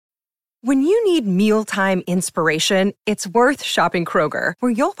When you need mealtime inspiration, it's worth shopping Kroger,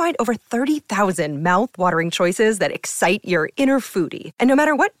 where you'll find over 30,000 mouth-watering choices that excite your inner foodie. And no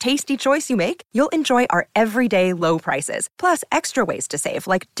matter what tasty choice you make, you'll enjoy our everyday low prices, plus extra ways to save,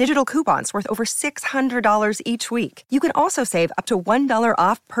 like digital coupons worth over $600 each week. You can also save up to $1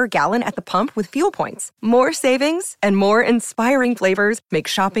 off per gallon at the pump with fuel points. More savings and more inspiring flavors make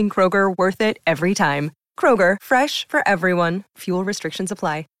shopping Kroger worth it every time. Kroger, fresh for everyone. Fuel restrictions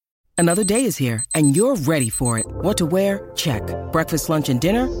apply. Another day is here, and you're ready for it. What to wear? Check. Breakfast, lunch, and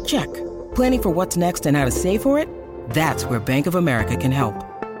dinner? Check. Planning for what's next and how to save for it? That's where Bank of America can help.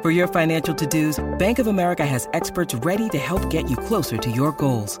 For your financial to-dos, Bank of America has experts ready to help get you closer to your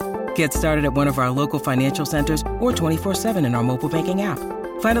goals. Get started at one of our local financial centers or 24/7 in our mobile banking app.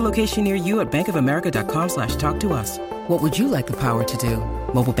 Find a location near you at bankofamerica.com/talktous. What would you like the power to do?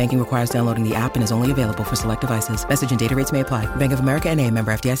 Mobile banking requires downloading the app and is only available for select devices. Message and data rates may apply. Bank of America N.A.,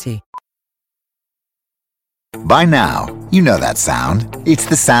 member FDIC. By now, you know that sound. It's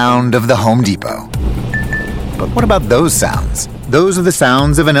the sound of the Home Depot. But what about those sounds? Those are the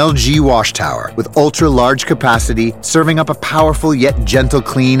sounds of an LG wash tower with ultra-large capacity, serving up a powerful yet gentle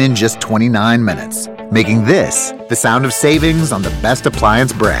clean in just 29 minutes. Making this the sound of savings on the best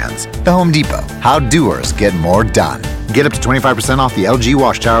appliance brands. The Home Depot. How doers get more done. Get up to 25% off the LG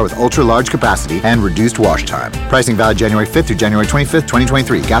wash tower with ultra-large capacity and reduced wash time. Pricing valid January 5th through January 25th,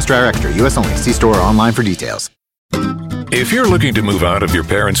 2023. Gas Dryer Extra. U.S. only. See store or online for details. If you're looking to move out of your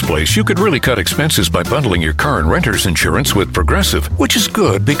parents' place, you could really cut expenses by bundling your car and renter's insurance with Progressive, which is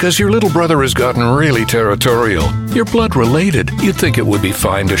good because your little brother has gotten really territorial. You're blood related. You'd think it would be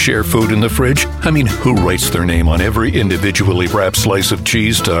fine to share food in the fridge. I mean, who writes their name on every individually wrapped slice of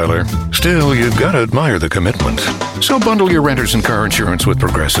cheese, Tyler? Still, you've got to admire the commitment. So bundle your renter's and car insurance with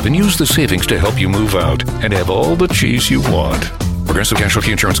Progressive and use the savings to help you move out and have all the cheese you want. Progressive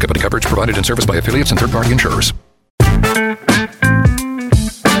Casualty Insurance Company. Coverage provided and serviced by affiliates and third-party insurers.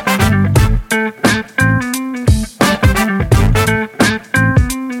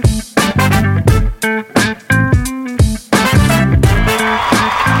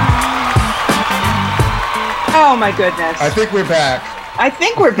 Oh my goodness. I think we're back. I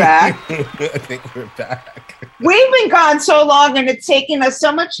think we're back. We've been gone so long, and it's taken us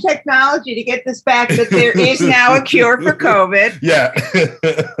so much technology to get this back that there is now a cure for COVID. Yeah.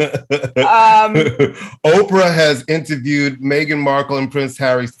 Oprah has interviewed Meghan Markle and Prince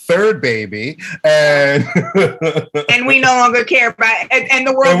Harry's third baby, and and we no longer care about it, and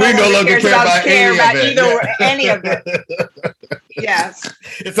the world no longer cares about any of it. Yes.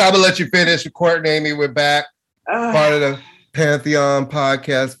 It's time to let you finish. Court and Amy, we're back. Part of the Pantheon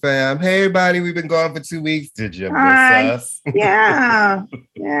podcast fam. Hey everybody, we've been gone for 2 weeks. Did you miss us? Yeah.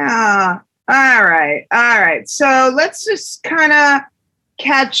 All right. So let's just kind of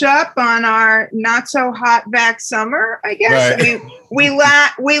catch up on our not so hot back summer, I guess. Right. I mean, we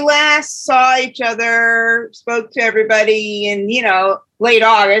last saw each other, spoke to everybody in, late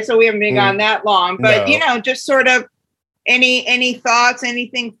August, so we haven't been gone that long. But just sort of any thoughts,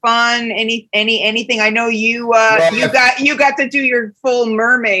 anything fun, anything. I know you got to do your full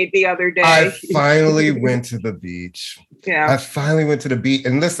mermaid the other day. I finally went to the beach. Yeah. I finally went to the beach.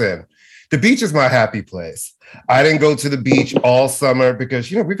 And listen, the beach is my happy place. I didn't go to the beach all summer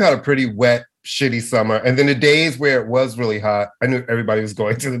because, we've had a pretty wet, shitty summer. And then the days where it was really hot, I knew everybody was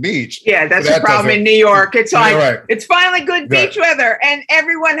going to the beach. Yeah, that's the problem in New York. It's like, right. It's finally good beach weather. And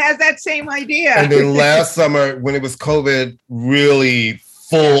everyone has that same idea. And then last summer, when it was COVID, really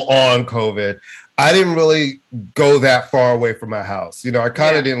full on COVID, I didn't really go that far away from my house. I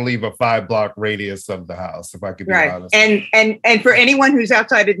kind of didn't leave a 5-block radius of the house, if I could be honest. And for anyone who's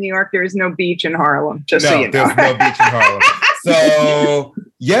outside of New York, there is no beach in Harlem, so you know. There's no beach in Harlem. So,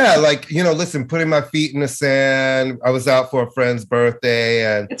 listen, putting my feet in the sand. I was out for a friend's birthday,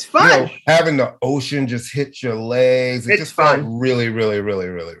 and it's fun. Having the ocean just hit your legs. It just felt really, really, really,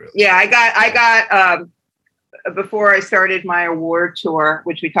 really, really. Yeah, I got before I started my award tour,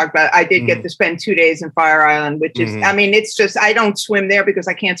 which we talked about, I did get to spend 2 days in Fire Island, which is, it's just, I don't swim there because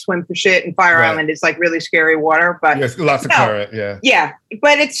I can't swim for shit. And Fire Island is like really scary water, but yes, lots of current. Yeah. Yeah.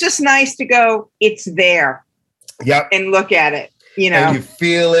 But it's just nice to go, it's there. Yep. And look at it. And you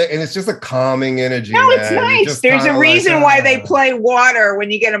feel it, and it's just a calming energy. No, it's nice. There's a reason why they play water when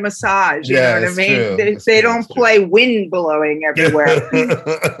you get a massage. You know what I mean? They don't play wind blowing everywhere.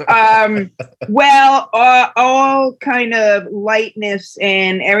 All kind of lightness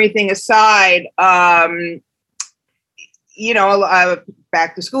and everything aside, back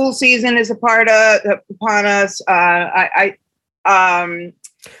to school season is upon us.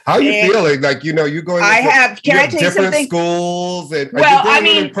 How are you feeling? Like, you're going. I have. Can I tell you something? Schools and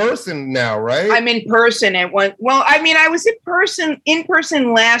in person now, right? I'm in person at one. Well, I mean, I was in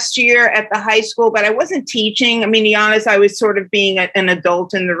person last year at the high school, but I wasn't teaching. I mean, to be honest, I was sort of being an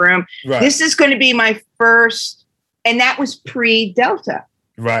adult in the room. Right. This is going to be my first, and that was pre-Delta.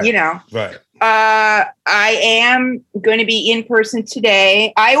 Right. Right. I am going to be in person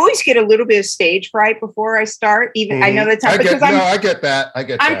today. I always get a little bit of stage fright before I start. Even I know that's how, because I get that.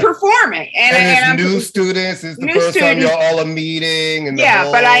 I'm performing, and I'm new students. It's the first time you're all a meeting, and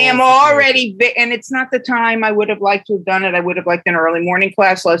but I am already, and it's not the time I would have liked to have done it. I would have liked an early morning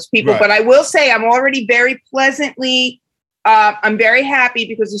class, less people. Right. But I will say I'm already very pleasantly. I'm very happy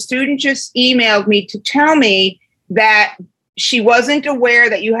because the student just emailed me to tell me that she wasn't aware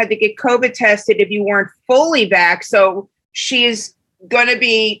that you had to get COVID tested if you weren't fully vaxxed. So she's going to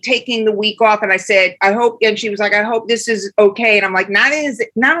be taking the week off. And I said, I hope, and she was like, I hope this is okay. And I'm like, not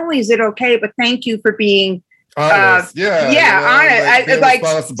only is it okay, but thank you for being honest. Honest. Like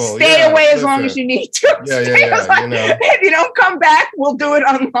stay away as long as you need to. If you don't come back, we'll do it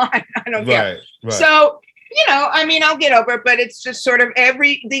online. I don't care. Right. So, I mean, I'll get over it, but it's just sort of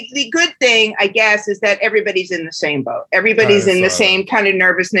the good thing, I guess, is that everybody's in the same boat. Everybody's in the same kind of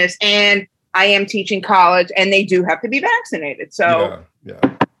nervousness. And I am teaching college and they do have to be vaccinated. So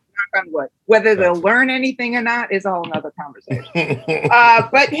knock on wood. Whether they'll learn anything or not is a whole nother conversation.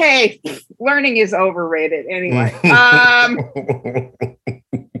 But hey, learning is overrated anyway.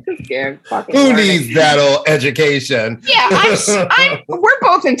 Who needs that old education? Yeah, we're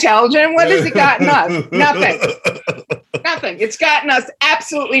both intelligent. What has it gotten us? Nothing. It's gotten us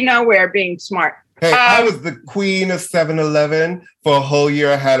absolutely nowhere being smart. Hey, I was the queen of 7-Eleven for a whole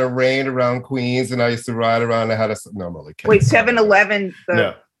year. I had a reign around Queens, and I used to ride around. I'm only kidding. Wait, 7-Eleven?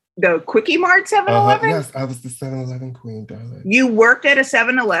 The Quickie Mart 7-Eleven? Yes, I was the 7-Eleven queen, darling. You worked at a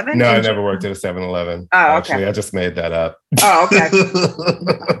 7-Eleven? No, I never worked at a 7-Eleven. Oh, actually, I just made that up. Oh, okay.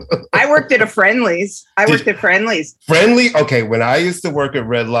 I worked at a Friendly's. Friendly? Okay, when I used to work at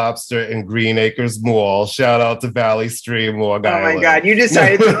Red Lobster in Green Acres Mall, shout out to Valley Stream, Long Island. Oh my God, you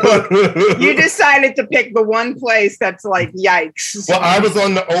decided to pick the one place that's like, yikes. Well, I was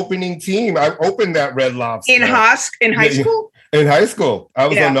on the opening team. I opened that Red Lobster. In high school? In high school, I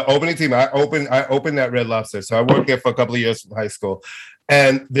was on the opening team. I opened that Red Lobster. So I worked there for a couple of years from high school.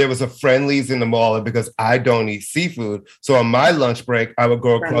 And there was a Friendly's in the mall. And because I don't eat seafood, so on my lunch break, I would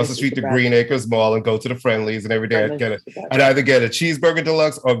go across the street to Green Acres Mall and go to the Friendly's. And every day I'd either get a cheeseburger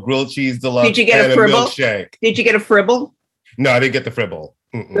deluxe or grilled cheese deluxe. Did you get a fribble? Milkshake. Did you get a fribble? No, I didn't get the fribble.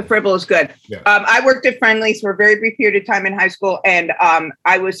 Mm-mm. The fribble is good. Yeah. I worked at Friendly's for a very brief period of time in high school. And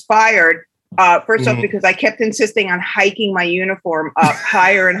I was fired. First off, because I kept insisting on hiking my uniform up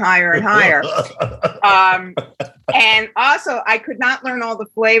higher and higher and higher. And also, I could not learn all the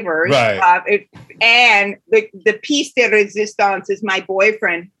flavors. Right. And the piece de resistance is my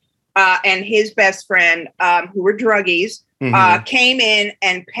boyfriend and his best friend, who were druggies, came in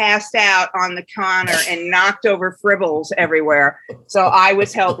and passed out on the counter and knocked over fribbles everywhere. So I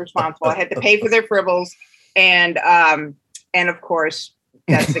was held responsible. I had to pay for their fribbles. And of course,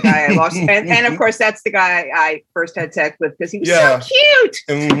 that's the guy I lost. And of course, that's the guy I first had sex with because he was so cute.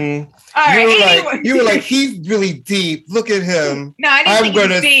 Mm-hmm. All right, you were like, he's really deep. Look at him. No, I didn't think he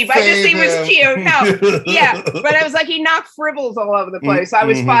was deep. I just think he was cute. No, yeah. But I was like, he knocked fribbles all over the place. I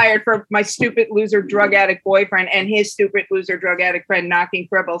was fired for my stupid loser drug addict boyfriend and his stupid loser drug addict friend knocking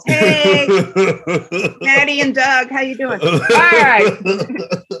fribbles. Hey, Maddie and Doug, how you doing? All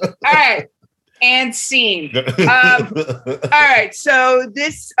right. And scene. All right. So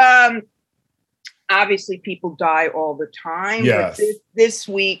this, obviously people die all the time. Yes. But this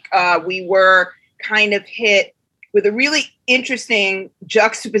week, we were kind of hit with a really interesting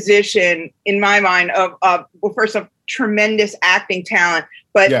juxtaposition in my mind of well, first of tremendous acting talent,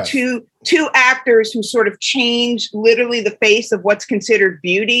 but two actors who sort of changed literally the face of what's considered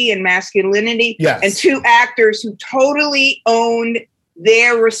beauty and masculinity. Yes. And two actors who totally owned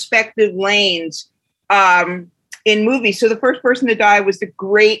their respective lanes in movies. So the first person to die was the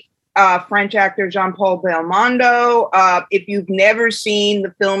great French actor Jean-Paul Belmondo. If you've never seen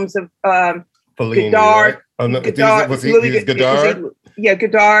the films of Fellini, Godard, right? Oh, no, Godard, was he Godard?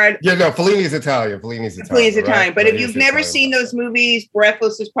 Godard. Yeah, no, Fellini's Italian. Fellini's Italian. Right? But if you've never seen those movies,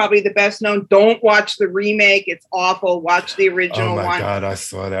 Breathless is probably the best known. Don't watch the remake. It's awful. Watch the original one. Oh my God, I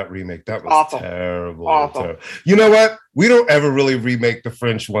saw that remake. That was awful. Terrible. Awful. You know what? We don't ever really remake the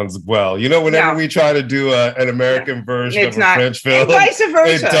French ones well. You know, whenever we try to do an American version of a French film, and vice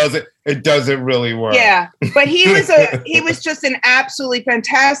versa. It doesn't really work. Yeah, but he was just an absolutely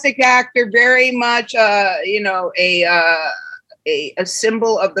fantastic actor. Very much, a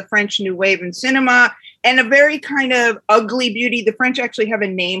symbol of the French New Wave in cinema, and a very kind of ugly beauty. The French actually have a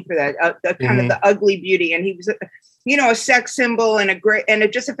name for that, kind of the ugly beauty. And he was, a sex symbol and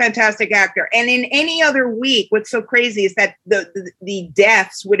just a fantastic actor. And in any other week, what's so crazy is that the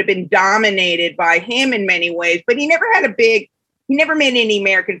deaths would have been dominated by him in many ways, but he never made any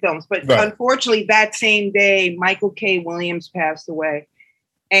American films. But unfortunately, that same day, Michael K. Williams passed away.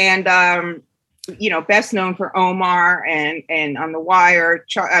 And, best known for Omar and on The Wire.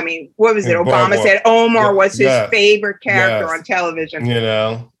 What was it? Obama said Omar was his favorite character on television.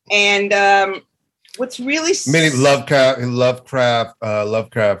 And what's really Lovecraft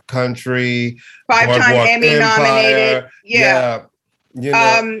Country, 5-time Emmy nominated. Yeah. He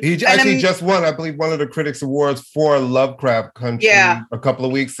actually just won, I believe, one of the Critics Awards for Lovecraft Country a couple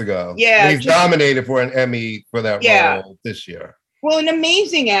of weeks ago. Yeah, he's nominated for an Emmy for that role this year. Well, an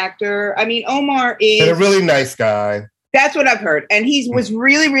amazing actor. I mean, Omar is a really nice guy. That's what I've heard, and he was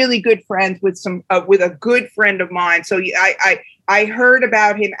really, really good friends with with a good friend of mine. So I heard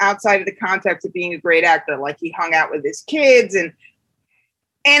about him outside of the context of being a great actor. Like he hung out with his kids and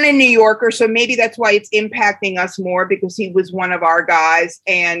a New Yorker. So maybe that's why it's impacting us more, because he was one of our guys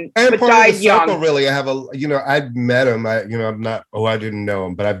and but died young. Really, I have I've met him. I didn't know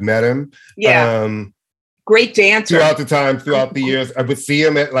him, but I've met him. Yeah. Great dancer. Throughout the years. I would see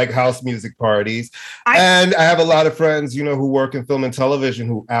him at like house music parties. And I have a lot of friends, who work in film and television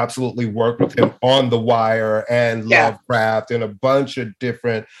who absolutely work with him on The Wire and Lovecraft and a bunch of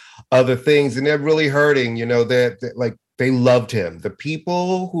different other things. And they're really hurting, they loved him. The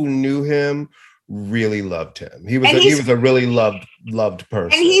people who knew him really loved him. He was a really loved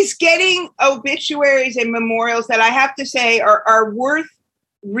person. And he's getting obituaries and memorials that I have to say are worth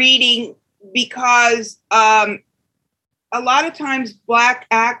reading, because a lot of times Black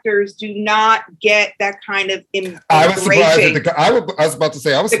actors do not get that kind of I was surprised at I was about to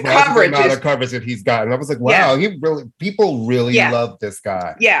say, I was surprised at the amount of coverage that he's gotten. I was like, wow, people really love this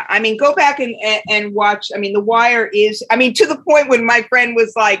guy. Yeah, I mean, go back and watch. I mean, The Wire is, to the point when my friend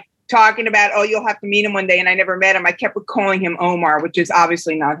was like talking about, oh, you'll have to meet him one day, and I never met him. I kept calling him Omar, which is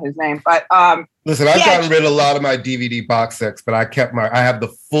obviously not his name. But listen, I've gotten rid of a lot of my DVD box sets, but I have the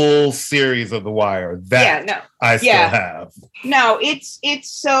full series of The Wire that I still have. No, it's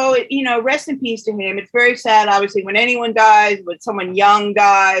so, rest in peace to him. It's very sad, obviously, when anyone dies, when someone young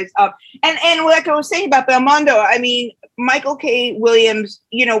dies. And like I was saying about Belmondo, I mean, Michael K. Williams,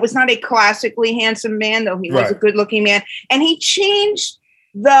 was not a classically handsome man, though he was a good-looking man. And he changed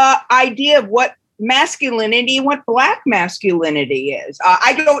the idea of what masculinity and what Black masculinity is.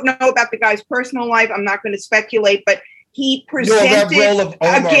 I don't know about the guy's personal life. I'm not going to speculate, but he presented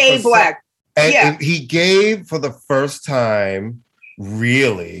a gay Black. And he gave, for the first time,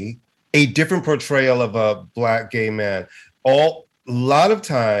 really, a different portrayal of a Black gay man. A lot of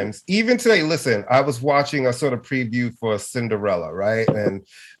times, even today, listen, I was watching a sort of preview for Cinderella, right? And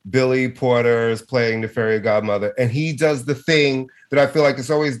Billy Porter is playing the fairy godmother, and he does the thing that I feel like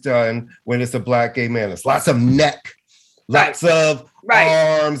it's always done when it's a Black gay man. It's lots of neck, lots of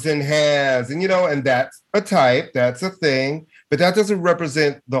arms and hands, and and that's a type, that's a thing, but that doesn't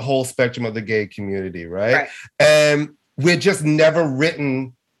represent the whole spectrum of the gay community, right? And we're just never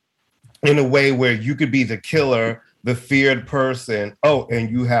written in a way where you could be the killer, the feared person,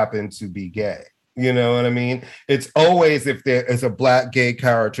 and you happen to be gay. You know what I mean? It's always, if there is a Black gay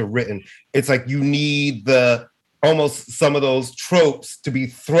character written, it's like you need almost some of those tropes to be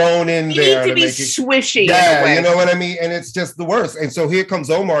thrown in there. You need to be swishy. Yeah, you know what I mean? And it's just the worst. And so here comes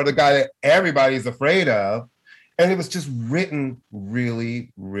Omar, the guy that everybody's afraid of. And it was just written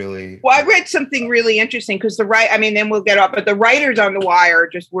really, really. Well, I read something really interesting because then we'll get up, but the writers on The Wire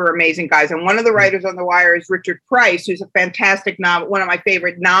just were amazing guys. And one of the writers on The Wire is Richard Price, who's a fantastic one of my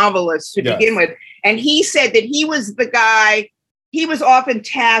favorite novelists to begin with. And he said that he was the guy, he was often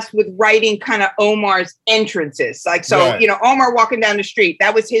tasked with writing kind of Omar's entrances. Like, so, Omar walking down the street,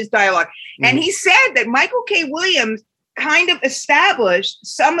 that was his dialogue. Mm-hmm. And he said that Michael K. Williams kind of established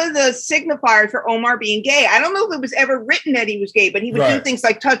some of the signifiers for Omar being gay. I don't know if it was ever written that he was gay, but he would do things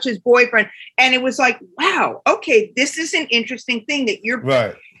like touch his boyfriend. And it was like, wow, okay, this is an interesting thing that you're...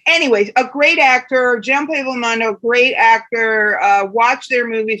 Right. Anyways, a great actor, Gianluca Belmondo, great actor. Watch their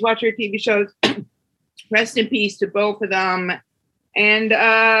movies, watch their TV shows. Rest in peace to both of them. And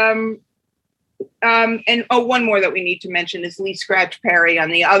one more that we need to mention is Lee Scratch Perry on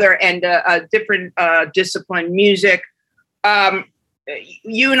the other end, a different discipline, music.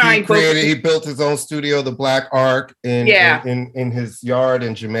 You and I both. He built his own studio, the Black Ark, in his yard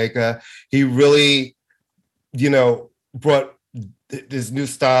in Jamaica. He really, brought this new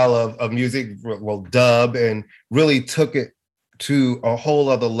style of music, dub, and really took it to a whole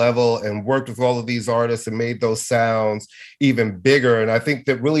other level and worked with all of these artists and made those sounds even bigger. And I think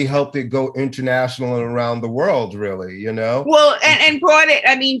that really helped it go international and around the world, really, you know? Well, and brought it,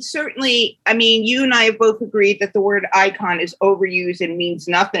 I mean, certainly, I mean, you and I have both agreed that the word icon is overused and means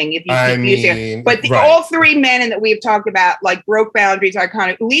nothing if you keep using it. But all three men that we've talked about, like, broke boundaries,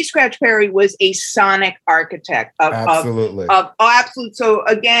 iconic. Lee Scratch Perry was a sonic architect of absolute. So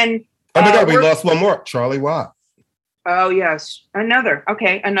again, oh my God, we lost one more, Charlie Watts. Oh yes, another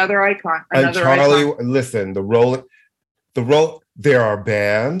icon. And Charlie, listen, there are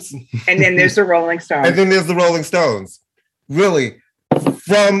bands, and then there's the Rolling Stones, Really,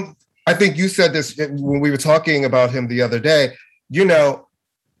 I think you said this when we were talking about him the other day. You know,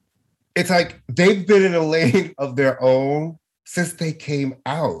 it's like they've been in a lane of their own since they came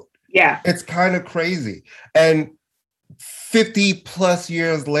out. Yeah, it's kind of crazy, and 50 plus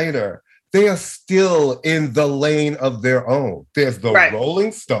years later, they are still in the lane of their own. There's the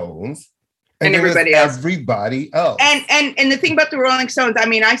Rolling Stones and everybody else. And the thing about the Rolling Stones, I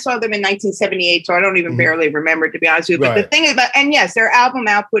mean, I saw them in 1978, so I don't even barely remember, to be honest with you. But the thing about, and yes, their album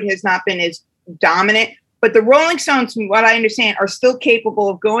output has not been as dominant, but the Rolling Stones, from what I understand, are still capable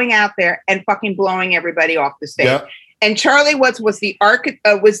of going out there and fucking blowing everybody off the stage. Yep. And Charlie Watts was the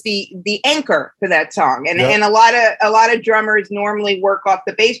anchor for that song, and a lot of drummers normally work off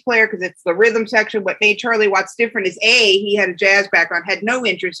the bass player because it's the rhythm section. What made Charlie Watts different is he had a jazz background, had no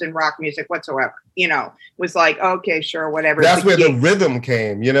interest in rock music whatsoever. You know, was like, okay, sure, whatever. That's where the rhythm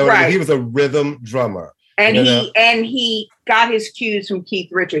came. You know, I mean? He was a rhythm drummer, and he got his cues from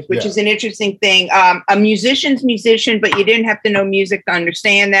Keith Richards, which is an interesting thing. A musician's musician, but you didn't have to know music to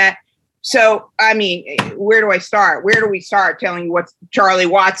understand that. So, I mean, where do I start? Where do we start telling you what's Charlie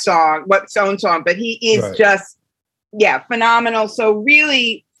Watts' song, what's own song? But he is just, phenomenal. So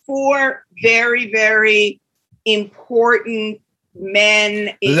really, 4 very, very important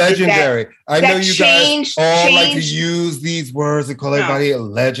men. Legendary. I know you guys all like to use these words and call everybody a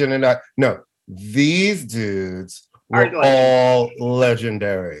legend. No, these dudes were all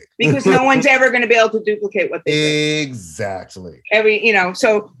legendary. Because no one's ever going to be able to duplicate what they did. Exactly.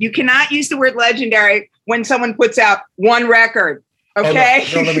 So you cannot use the word legendary when someone puts out one record. Okay?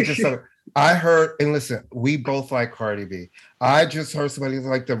 No, let me just tell you. I heard, and listen, we both like Cardi B. I just heard somebody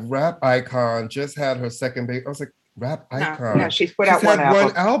like the rap icon just had her second baby. I was like, rap icon? No, she's put out one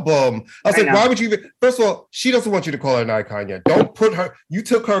album. I was like, why would you even, first of all, she doesn't want you to call her an icon yet. Don't put her, you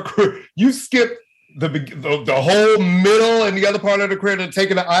took her, you skipped the whole middle and the other part of the career to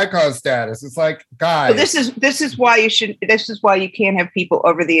taking the icon status. It's like, guys. Well, this is why you can't have people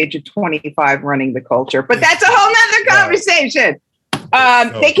over the age of 25 running the culture. But that's a whole nother conversation.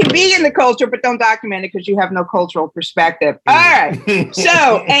 They can be in the culture, but don't document it because you have no cultural perspective. All right.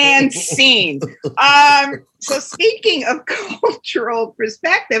 So, and scene. So speaking of cultural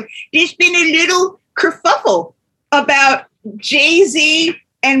perspective, there's been a little kerfuffle about Jay-Z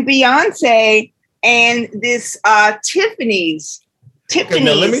and Beyonce and this Tiffany's. Okay,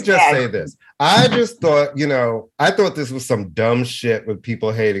 now let me just say this. I just thought, I thought this was some dumb shit with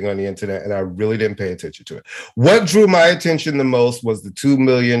people hating on the internet, and I really didn't pay attention to it. What drew my attention the most was the $2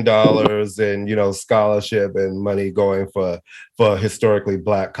 million and, scholarship and money going for historically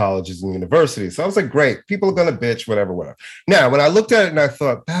Black colleges and universities. So I was like, great, people are going to bitch, whatever. Now, when I looked at it and I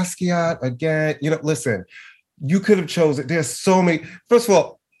thought, Basquiat again, listen, you could have chosen, there's so many. First of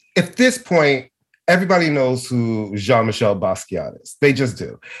all, at this point, everybody knows who Jean-Michel Basquiat is. They just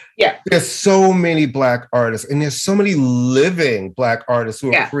do. Yeah. There's so many Black artists, and there's so many living Black artists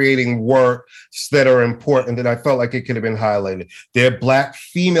who are creating works that are important that I felt like it could have been highlighted. There are Black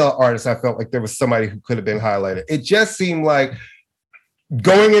female artists. I felt like there was somebody who could have been highlighted. It just seemed like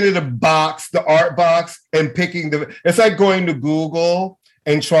going into the art box and picking it's like going to Google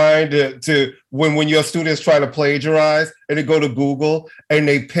and trying to when your students try to plagiarize and they go to Google and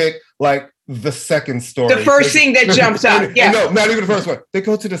they pick like the second story. The first thing that jumps out. Yeah. No, not even the first one. They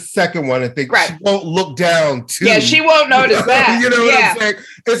go to the second one and think she won't look down too. Yeah, she won't notice that. You know what I'm saying?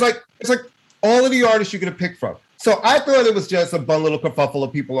 It's like all of the artists you could have picked from. So I thought it was just a fun little kerfuffle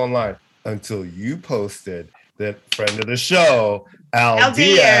of people online until you posted that friend of the show, Al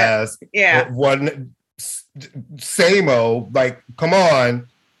Diaz. Yeah. One Samo, like, come on,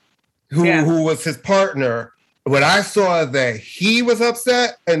 who was his partner. When I saw that he was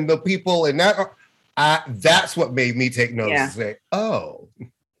upset and the people in that, that's what made me take notice and say, oh,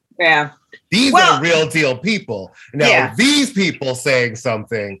 these are real deal people. Now, these people saying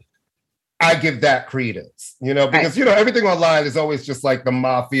something, I give that credence, because, everything online is always just like the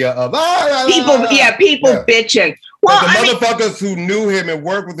mafia of people bitching. Well, the motherfuckers who knew him and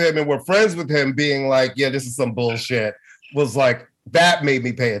worked with him and were friends with him being like, this is some bullshit. was like, that made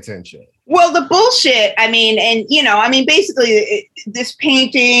me pay attention. Well, the bullshit, basically this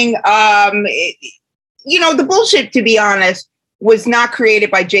painting, the bullshit, to be honest, was not created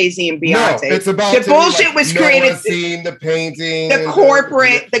by Jay-Z and Beyonce. No, it's about the bullshit was created. Seen the painting, the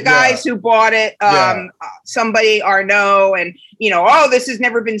corporate, the guys who bought it, somebody Arnaud, and this has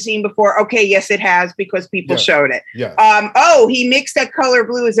never been seen before. Okay, yes, it has, because people showed it. Yeah. He mixed that color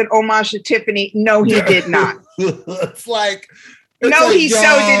blue as an homage to Tiffany. No, he did not. It's like. He so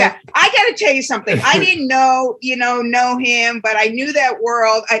did that. I got to tell you something. I didn't know him, but I knew that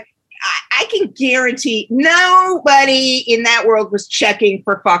world. I can guarantee nobody in that world was checking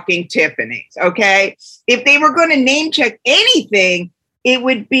for fucking Tiffany's. Okay. If they were going to name check anything, it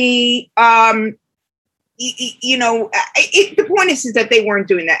would be, the point is that they weren't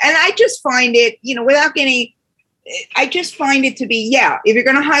doing that. And I just find it, I just find it to be, if you're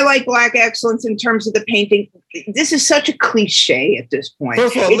going to highlight Black excellence in terms of the painting, this is such a cliche at this point.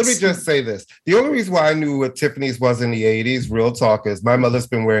 First of all, let me just say this. The only reason why I knew what Tiffany's was in the 80s, real talk, is my mother's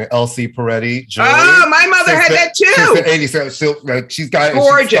been wearing LC Peretti jewelry. Oh, my mother had that too. Since the 80s. So she's got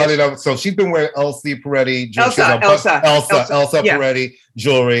gorgeous. So she's been wearing LC Peretti jewelry. Elsa Peretti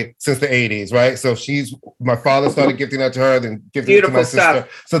jewelry since the 80s, right? So my father started gifting that to her, then gifting it to my sister.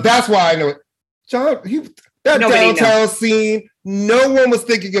 So that's why I know it. John, that downtown scene, no one was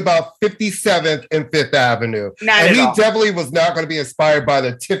thinking about 57th and 5th Avenue. And he definitely was not going to be inspired by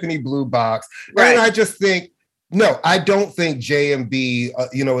the Tiffany blue box. Right. And I just think, no, I don't think J&B,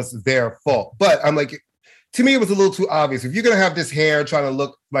 it's their fault. But I'm like, to me, it was a little too obvious. If you're going to have this hair trying to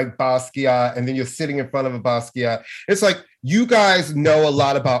look like Basquiat, and then you're sitting in front of a Basquiat, it's like, you guys know a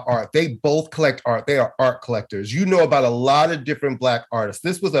lot about art. They both collect art. They are art collectors. You know about a lot of different Black artists.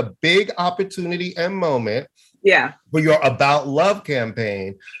 This was a big opportunity and moment for your About Love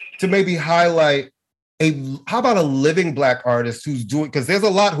campaign to maybe highlight how about a living Black artist who's doing, because there's a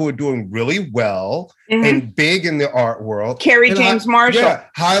lot who are doing really well and big in the art world. Kerry James Marshall. Yeah,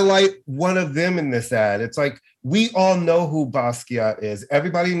 highlight one of them in this ad. It's like, we all know who Basquiat is.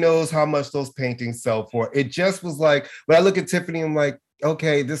 Everybody knows how much those paintings sell for. It just was like, when I look at Tiffany, I'm like,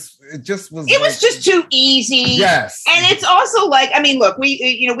 okay, was just too easy. Yes. And it's also like, look,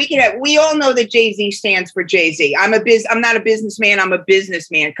 we all know that Jay-Z stands for Jay-Z. I'm not a businessman, I'm a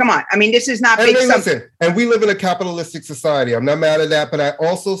businessman. Come on. this is not big something. Listen, and we live in a capitalistic society. I'm not mad at that, but I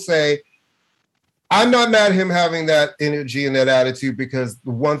also say, I'm not mad at him having that energy and that attitude, because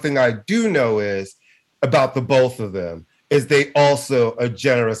the one thing I do know is about the both of them is they also are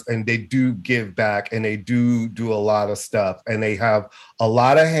generous, and they do give back, and they do a lot of stuff, and they have a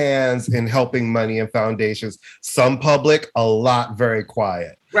lot of hands in helping money and foundations, some public, a lot very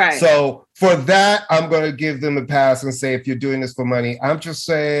quiet. Right. So for that, I'm going to give them a pass and say, if you're doing this for money, I'm just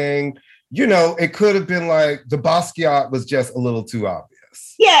saying, it could have been like the Basquiat was just a little too obvious.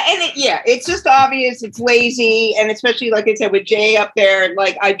 Yeah, and it's just obvious. It's lazy, and especially, like I said, with Jay up there,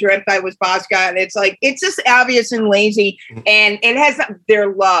 like, I dreamt I was Basquiat, and it's like, it's just obvious and lazy, and it has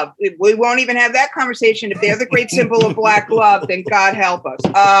their love. We won't even have that conversation. If they're the great symbol of Black love, then God help us.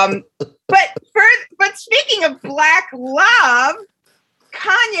 But speaking of Black love,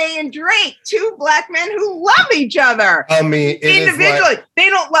 Kanye and Drake, two Black men who love each other. Individually, they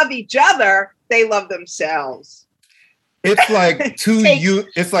don't love each other; they love themselves. It's like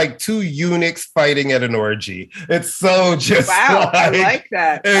two eunuchs fighting at an orgy. It's so just I like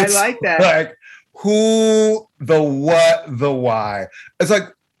that. I like that. Like, who, the what, the why. It's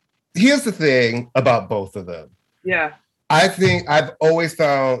like, here's the thing about both of them. Yeah. I think I've always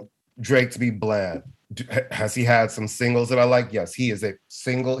found Drake to be bland. Has he had some singles that I like? Yes, he is a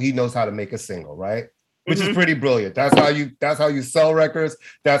single. He knows how to make a single, right? Which is pretty brilliant. That's how you sell records.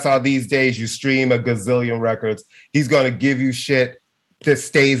 That's how these days you stream a gazillion records. He's going to give you shit that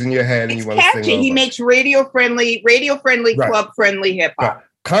stays in your head and you want to sing over. He makes radio friendly, right. Club friendly hip hop. Right.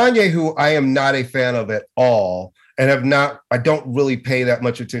 Kanye, who I am not a fan of at all, and I don't really pay that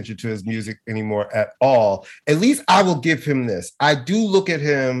much attention to his music anymore at all. At least I will give him this. I do look at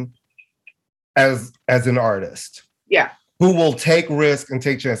him as an artist. Yeah. Who will take risks and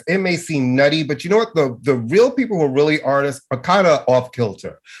take chances. It may seem nutty, but you know what? The real people who are really artists are kind of off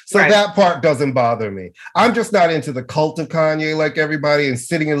kilter. So that part doesn't bother me. I'm just not into the cult of Kanye like everybody and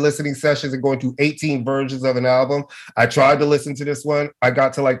sitting in listening sessions and going through 18 versions of an album. I tried to listen to this one. I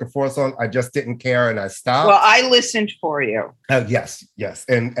got to like the fourth song. I just didn't care and I stopped. Well, I listened for you. Yes.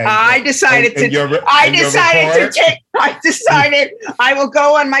 And I decided I will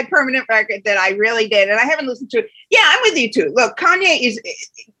go on my permanent record that I really did. And I haven't listened to it. Yeah, I'm with you too. Look, Kanye is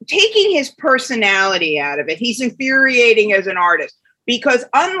taking his personality out of it. He's infuriating as an artist. because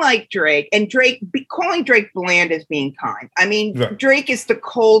unlike Drake, and calling Drake bland is being kind. I mean, right. Drake is the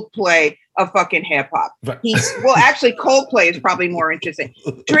Coldplay of fucking hip hop. Right. Actually, Coldplay is probably more interesting.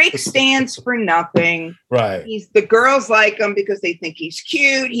 Drake stands for nothing. Right. The girls like him because they think he's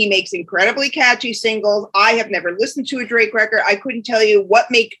cute. He makes incredibly catchy singles. I have never listened to a Drake record. I couldn't tell you what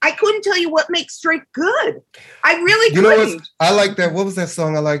makes Drake good. I really couldn't. I like that. What was that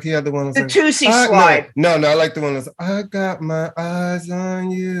song I liked? He had the one. The Tootsie Slide. No, I like the one that's I got my eyes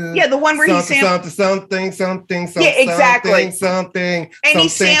on you. Yeah, the one where he samples something. Yeah, exactly. Something. And he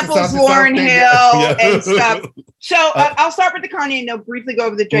samples Lauryn Hill and stuff. So I'll start with the Kanye and then briefly go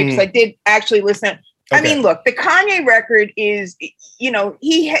over the Drake because I did actually listen. Okay. I mean, look, the Kanye record is, he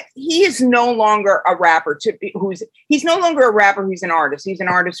is no longer a rapper he's no longer a rapper who's an artist. He's an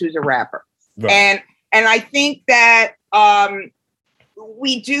artist who's a rapper. Right. And I think that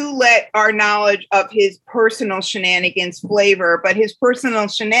we do let our knowledge of his personal shenanigans flavor, but his personal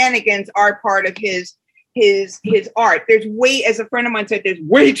shenanigans are part of his art. As a friend of mine said, there's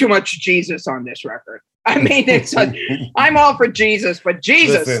way too much Jesus on this record. I mean, I'm all for Jesus, but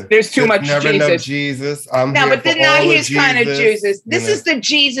Jesus, listen, there's too much never Jesus. Jesus. But not his kind of Jesus. This is the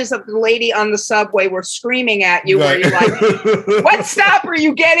Jesus of the lady on the subway we're screaming at you, right. Where you're like, what stop are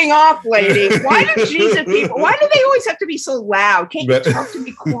you getting off, lady? Why do they always have to be so loud? Can't you talk to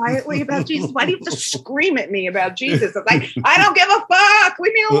me quietly about Jesus? Why do you have to scream at me about Jesus? I'm like, I don't give a fuck.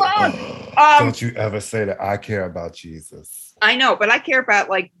 Leave me alone. Don't you ever say that I care about Jesus. I know, but I care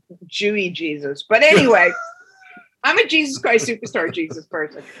about like Jewy Jesus. But anyway, I'm a Jesus Christ Superstar Jesus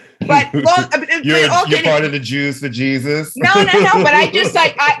person. But you're part of the Jews for Jesus. No. But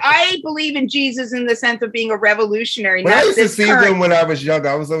I believe in Jesus in the sense of being a revolutionary. When I used to see them when I was young,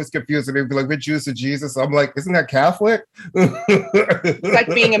 I was always confused. And they'd be like, "We're Jews for Jesus." I'm like, "Isn't that Catholic?" It's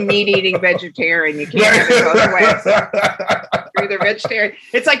like being a meat-eating vegetarian. You can't have it both ways. You're the vegetarian.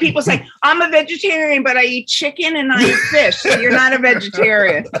 It's like people say, "I'm a vegetarian, but I eat chicken and I eat fish." So you're not a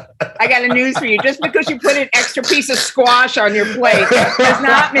vegetarian. I got a news for you. Just because you put an extra piece of squash on your plate does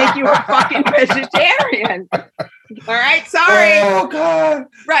not make you a fucking vegetarian. All right, sorry. Oh God.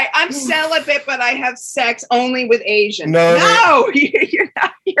 Right, I'm celibate, but I have sex only with Asians. No, you're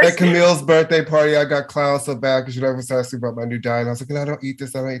not. At Camille's birthday party, I got clowned so bad because was asking about my new diet. And I was like, "I don't eat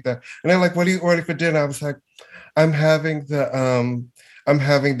this, I don't eat that." And they're like, "What are you ordering for dinner?" I was like, I'm having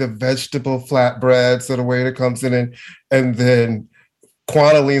the vegetable flatbread." So the waiter comes in and then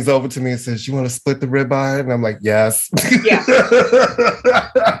Quana leans over to me and says, "You want to split the ribeye?" And I'm like, "Yes." Yeah.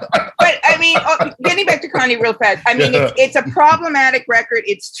 But I mean, getting back to Kanye real fast. I mean, it's a problematic record.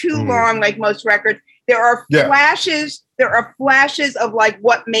 It's too long, like most records. There are flashes. There are flashes of like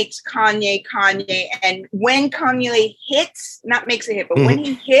what makes Kanye. And when Kanye hits, not makes a hit, but when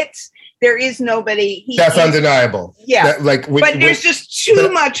he hits, there is nobody. That's undeniable. Yeah. But there's just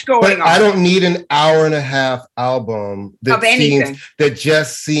too much going on. I don't need an hour and a half album that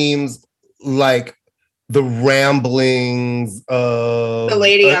just seems like the ramblings of the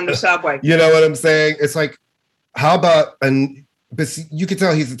lady on the subway. You know what I'm saying? It's like, how about, but you can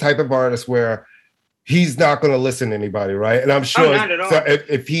tell he's the type of artist where he's not going to listen to anybody, right? And I'm sure not at all. So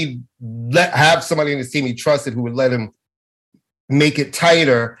if he have somebody in his team he trusted who would let him make it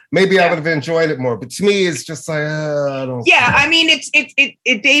tighter, maybe I would have enjoyed it more. But to me, it's just like, I don't. Yeah, I mean, it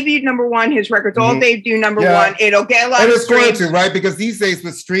debuted number one. His records all debut number one. It'll get a lot of streams. It's going to, right? Because these days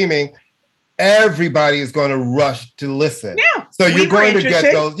with streaming, everybody is going to rush to listen. Yeah. So you're going to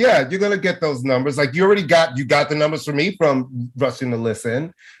get those. Yeah, you're going to get those numbers. Like you got the numbers for me from rushing to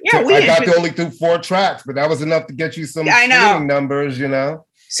listen. Yeah, so I got the only through 4 tracks, but that was enough to get you some streaming numbers, you know.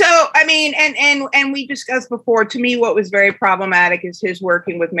 So, I mean, and we discussed before, to me, what was very problematic is his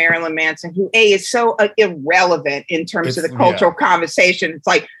working with Marilyn Manson, who is so irrelevant in terms of the cultural conversation. It's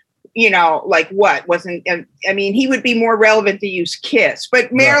like, like what wasn't, I mean, he would be more relevant to use Kiss,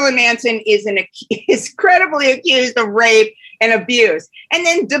 but Marilyn Manson is credibly accused of rape and abuse. And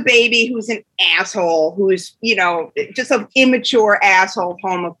then DaBaby, who's an asshole, who's, just an immature asshole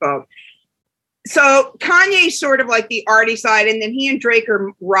homophobe. So Kanye's sort of like the arty side, and then he and Drake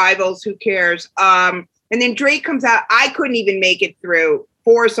are rivals. Who cares? And then Drake comes out. I couldn't even make it through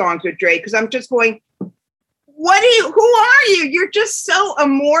 4 songs with Drake because I'm just going, who are you? You're just so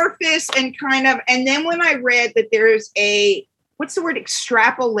amorphous and kind of. And then when I read that there's what's the word?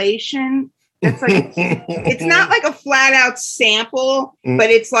 Extrapolation. That's like, it's not like a flat out sample,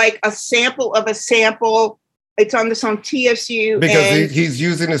 but it's like a sample of a sample. It's on the song TSU. Because he's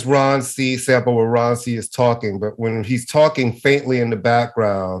using this Ron C sample where Ron C is talking, but when he's talking faintly in the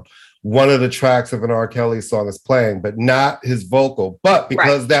background, one of the tracks of an R. Kelly song is playing, but not his vocal. But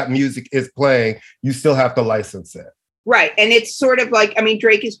because that music is playing, you still have to license it. Right. And it's sort of like, I mean,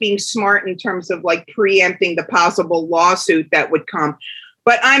 Drake is being smart in terms of like preempting the possible lawsuit that would come.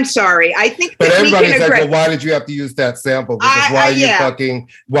 But I'm sorry. I think but everybody's like, well, why did you have to use that sample? Because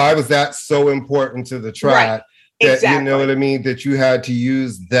why was that so important to the track? Right. That, exactly. You know what I mean? That you had to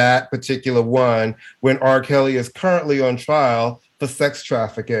use that particular one when R. Kelly is currently on trial for sex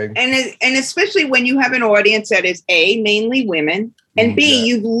trafficking. And especially when you have an audience that is A, mainly women, and B,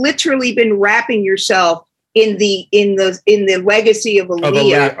 you've literally been wrapping yourself in the legacy of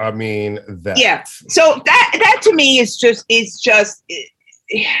Aaliyah. I mean that. Yeah. So that to me is just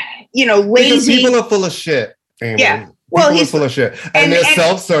you know, lazy. Because people are full of shit. Amy. Yeah. Well, he's full of shit, and they're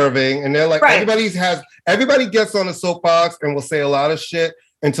self-serving, and they're like, right. Everybody gets on a soapbox and will say a lot of shit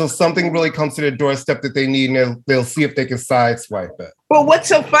until something really comes to their doorstep that they need, and they'll see if they can sideswipe it. Well, what's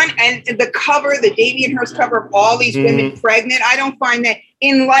so fun, and the cover, the Damien Hirst cover of all these women pregnant, I don't find that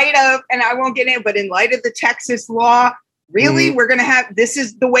in light of, and I won't get in, but in light of the Texas law, really, we're going to have, this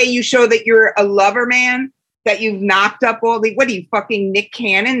is the way you show that you're a lover man, that you've knocked up all the, what are you, fucking Nick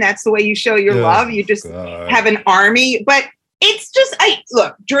Cannon? That's the way you show your love. You just have an army. But it's just,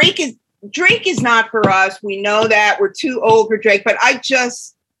 look, Drake is not for us. We know that. We're too old for Drake. But to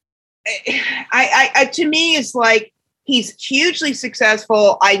me, it's like, he's hugely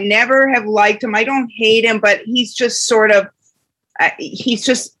successful. I never have liked him. I don't hate him, but he's just sort of,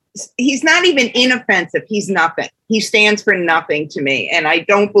 he's not even inoffensive. He's nothing. He stands for nothing to me. And I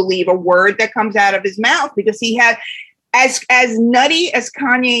don't believe a word that comes out of his mouth, because he had, as nutty as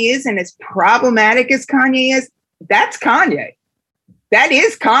Kanye is and as problematic as Kanye is, that's Kanye. That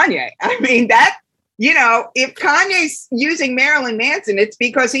is Kanye. I mean, that, you know, if Kanye's using Marilyn Manson, it's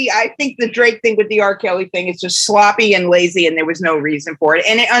because I think the Drake thing with the R. Kelly thing is just sloppy and lazy, and there was no reason for it.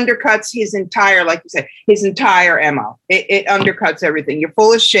 And it undercuts his entire, like you said, his entire MO. It undercuts everything. You're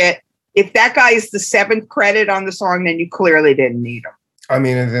full of shit. If that guy is the 7th credit on the song, then you clearly didn't need him. I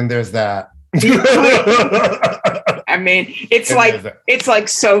mean, and then there's that. I mean, it's like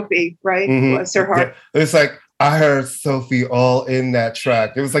Sophie, right? Bless her heart. Yeah. It's like, I heard Sophie all in that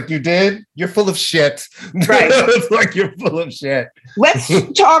track. It was like, you did? You're full of shit. Right. It's like, you're full of shit. Let's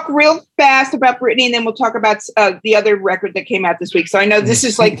talk real fast about Britney, and then we'll talk about the other record that came out this week. So I know this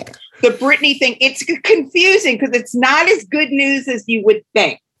is like the Britney thing. It's confusing because it's not as good news as you would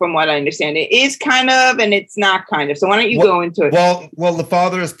think, from what I understand. It is kind of, and it's not kind of. So why don't you go into it? Well, the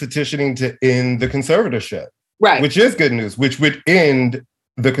father is petitioning to end the conservatorship. Right. Which is good news, which would end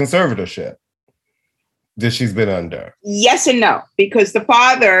the conservatorship that she's been under. Yes and no, because the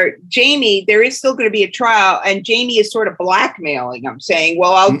father, Jamie, there is still going to be a trial, and Jamie is sort of blackmailing him, saying,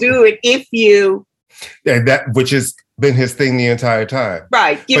 well, I'll do it if you... Yeah, which has been his thing the entire time.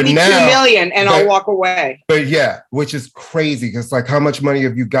 Right. Give me $2 million and I'll walk away. But yeah, which is crazy, because like, how much money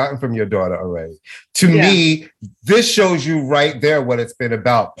have you gotten from your daughter already? To me, this shows you right there what it's been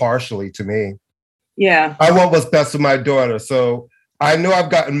about, partially to me. Yeah. I want what's best for my daughter. So I know I've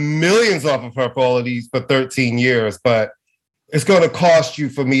gotten millions off of her for all of these for 13 years, but it's going to cost you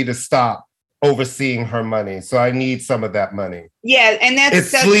for me to stop overseeing her money. So I need some of that money. Yeah, and that's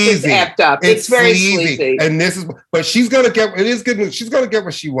sleazy. Just effed up. It's very sleazy. And but she's going to get, it is good news. She's going to get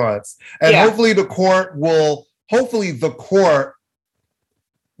what she wants. And hopefully the court will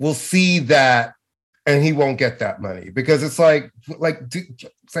see that, and he won't get that money, because it's like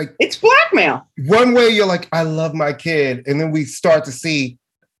it's blackmail. One way you're like, I love my kid, and then we start to see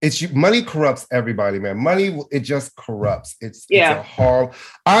money corrupts everybody, man. Money, it just corrupts. It's a horrible.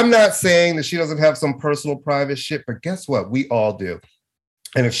 I'm not saying that she doesn't have some personal private shit, but guess what? We all do.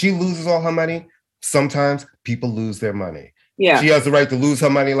 And if she loses all her money, sometimes people lose their money. Yeah, she has the right to lose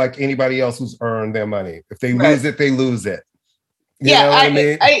her money like anybody else who's earned their money. If they lose it, they lose it. You know what I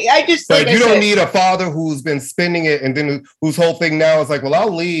mean? I just think you don't need a father who's been spending it and then whose whole thing now is like, well,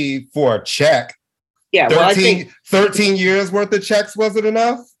 I'll leave for a check. Yeah, 13 years worth of checks wasn't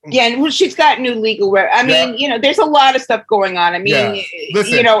enough. Yeah, and she's got new legal. I mean, you know, there's a lot of stuff going on. I mean,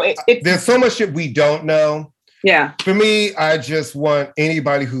 listen, you know, there's so much shit we don't know. Yeah. For me, I just want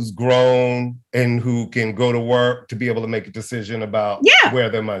anybody who's grown and who can go to work to be able to make a decision about where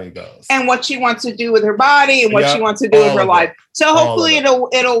their money goes and what she wants to do with her body and what she wants to do with her life. So hopefully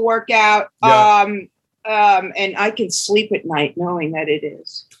it'll work out. And I can sleep at night knowing that it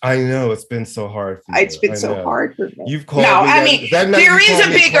is. I know it's been so hard for you. It's been so hard for me. You've called me. I mean, there is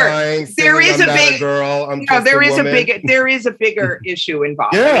a bigger issue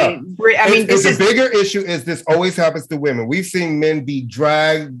involved. Yeah. This is a bigger issue. Is this always happens to women? We've seen men be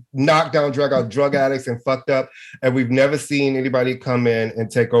knocked down, drag out drug addicts and fucked up, and we've never seen anybody come in and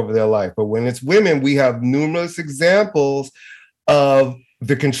take over their life. But when it's women, we have numerous examples of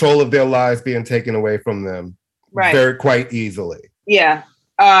the control of their lives being taken away from them very quite easily. Yeah.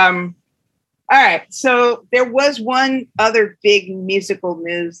 All right. So there was one other big musical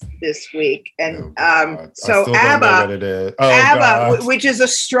news this week, and so ABBA, which is a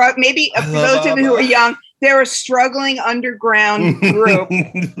struggle. Maybe for those of you who are young, they're a struggling underground group.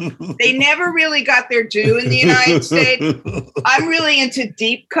 They never really got their due in the United States. I'm really into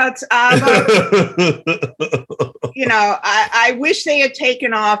deep cuts ABBA. You know, I wish they had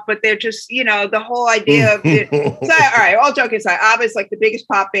taken off, but they're just, you know, the whole idea of it. So, all right, all joking aside, ABBA is like the biggest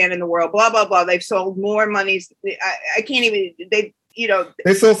pop band in the world, blah, blah, blah. They've sold more monies. I can't even, you know,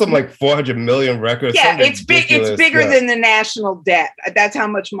 they sold something like 400 million records. Yeah, it's big. It's bigger than the national debt. That's how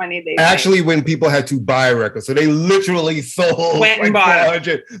much money they actually made. When people had to buy records, so they literally sold like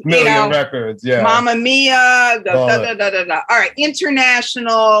 400 million records. Yeah, Mamma Mia. All right,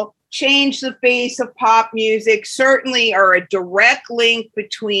 international, change the face of pop music. Certainly, are a direct link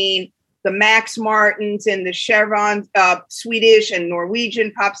between the Max Martins and the Chevron, Swedish and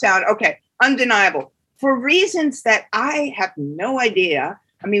Norwegian pop sound. Okay, undeniable. For reasons that I have no idea.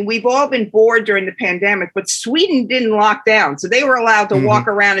 I mean, we've all been bored during the pandemic, but Sweden didn't lock down. So they were allowed to walk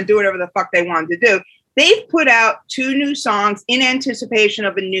around and do whatever the fuck they wanted to do. They've put out 2 new songs in anticipation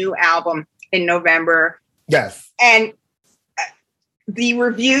of a new album in November. Yes. And the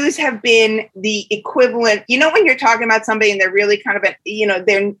reviews have been the equivalent. You know, when you're talking about somebody and they're really kind of,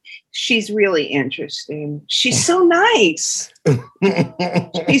 she's really interesting. She's so nice.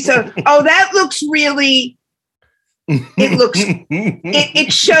 That looks really,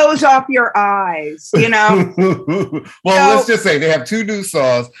 it shows off your eyes, you know? Let's just say they have 2 new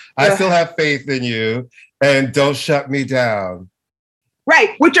songs. I Still Have Faith in You and Don't Shut Me Down.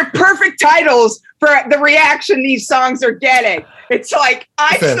 Right, which are perfect titles for the reaction these songs are getting. It's like,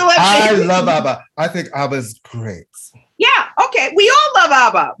 I love ABBA. I think ABBA's great. Yeah, okay. We all love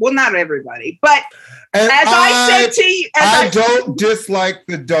ABBA. Well, not everybody, but I said to you... I don't dislike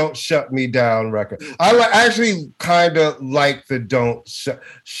the Don't Shut Me Down record. I actually kind of like the Don't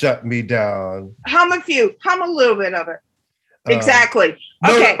Shut Me Down. Hum a little bit of it. Exactly.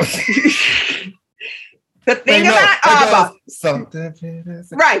 Okay. The thing about ABBA...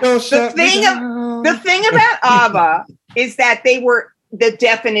 Right. The thing about ABBA is that they were the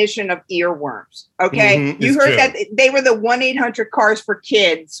definition of earworms. Okay, you heard that they were the 1-800 Cars for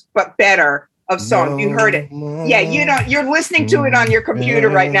Kids, but better of songs. You heard it. Yeah, you're listening to it on your computer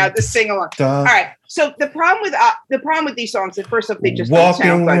right now to sing along. All right. So the problem with these songs is first off, they just don't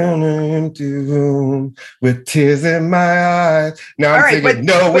sound good. With tears in my eyes. Now I'm singing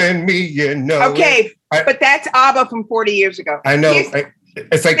knowing me, you know. Okay, but that's ABBA from 40 years ago. I know.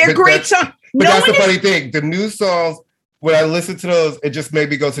 It's like they're great songs. But that's the funny thing. The new songs, when I listen to those, it just made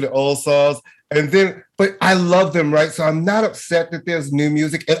me go to the old songs. But I love them, right? So I'm not upset that there's new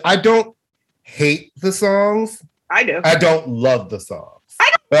music. And I don't hate the songs. I do. I don't love the songs.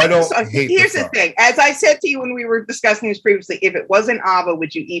 I don't hate Here's the songs. Thing. As I said to you when we were discussing this previously, if it wasn't ABBA,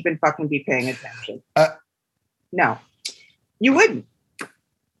 would you even fucking be paying attention? No. You wouldn't.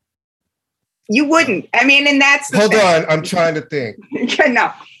 You wouldn't. I mean, and that's the Hold on. I'm trying to think.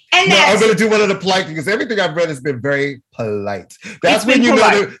 No. I'm going to do one of the polite things because everything I've read has been very polite. That's when you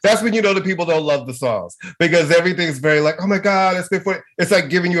know. That's when you know the people don't love the songs because everything's very like, oh my god, it's been funny. It's like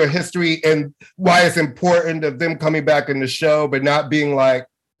giving you a history and why it's important of them coming back in the show, but not being like.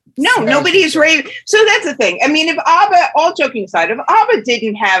 No, nobody's ready. So that's the thing. I mean, if ABBA, all joking aside, if ABBA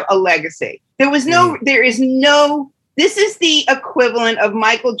didn't have a legacy, there is no. This is the equivalent of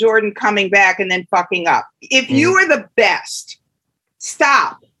Michael Jordan coming back and then fucking up. If you are the best,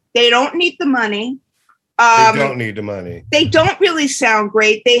 stop. They don't need the money. They don't need the money. They don't really sound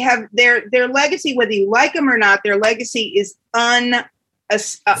great. They have their legacy, whether you like them or not, their legacy is undeniable.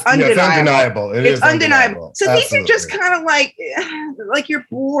 It's undeniable. It's undeniable. So Absolutely. These are just kind of like you're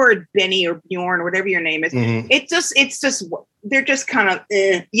bored, Benny or Bjorn or whatever your name is. Mm-hmm. It's just they're just kind of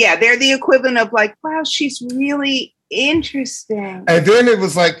yeah. They're the equivalent of like, wow, she's really interesting. And then it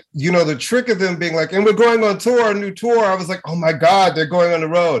was like, the trick of them being like, and we're going on tour, a new tour. I was like, oh my God, they're going on the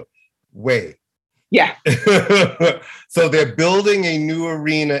road. Wait. Yeah. So they're building a new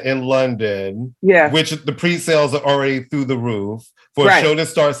arena in London, which the pre-sales are already through the roof for a show that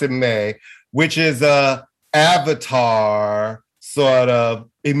starts in May, which is a Avatar sort of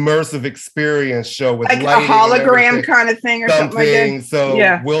immersive experience show with like a hologram kind of thing or something like that.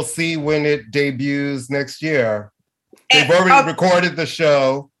 So we'll see when it debuts next year. They've already recorded the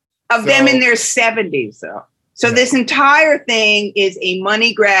show. Of them in their 70s, though. So this entire thing is a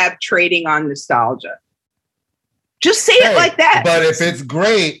money grab trading on nostalgia. Just say it like that. But if it's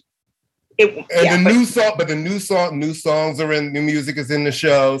great, new songs are in, new music is in the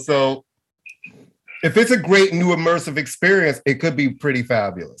show. So if it's a great new immersive experience, it could be pretty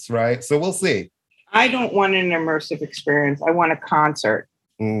fabulous, right? So we'll see. I don't want an immersive experience. I want a concert.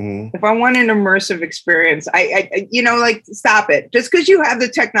 Mm-hmm. If I want an immersive experience, I like, stop it. Just because you have the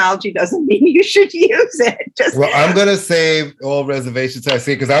technology doesn't mean you should use it. Well, I'm going to save all reservations I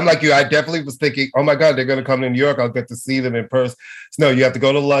see, because I'm like you. I definitely was thinking, oh my God, they're going to come to New York. I'll get to see them in person. So, no, you have to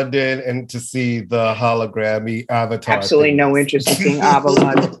go to London and to see the hologrammy Avatar. Absolutely no interest in seeing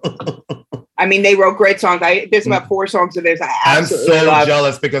Avatar. I mean, they wrote great songs. There's about 4 songs of theirs I'm so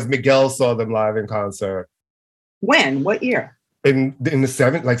jealous because Miguel saw them live in concert. When? What year? In the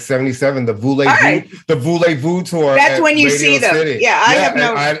 77, the Voulez-Vous tour. That's when you see them. City. Yeah,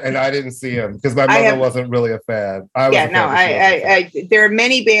 I didn't see him because my mother wasn't really a fan. There are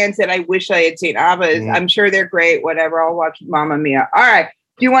many bands that I wish I had seen. ABBA, I'm sure they're great. Whatever, I'll watch Mamma Mia. All right.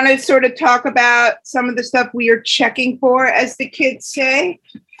 Do you want to sort of talk about some of the stuff we are checking for, as the kids say?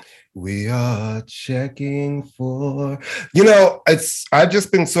 We are checking for. I've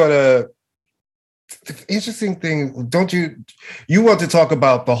just been sort of. The interesting thing, don't you want to talk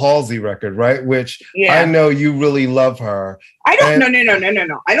about the Halsey record, right? Which I know you really love her. No. I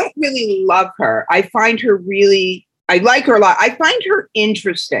don't really love her. I like her a lot. I find her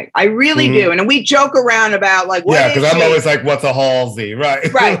interesting. I really do. And we joke around about because I'm always like, what's a Halsey?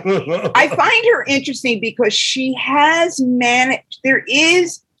 Right. Right. I find her interesting because she has managed,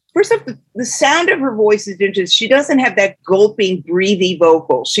 first off, the sound of her voice is interesting. She doesn't have that gulping, breathy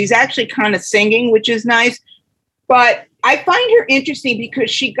vocal. She's actually kind of singing, which is nice. But I find her interesting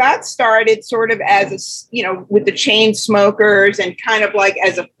because she got started sort of as with the Chainsmokers and kind of like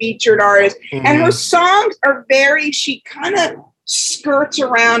as a featured artist. Mm-hmm. And her songs are she kind of skirts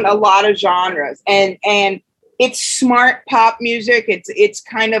around a lot of genres. And it's smart pop music. It's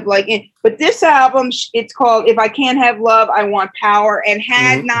kind of like, but this album, it's called If I Can't Have Love, I Want Power. And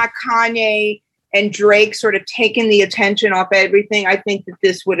had not Kanye and Drake sort of taken the attention off everything, I think that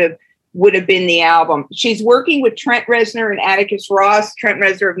this would have been the album. She's working with Trent Reznor and Atticus Ross. Trent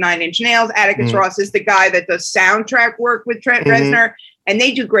Reznor of Nine Inch Nails. Atticus Ross is the guy that does soundtrack work with Trent Reznor, and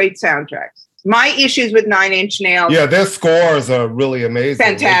they do great soundtracks. My issues with Nine Inch Nails. Yeah, their scores are really amazing.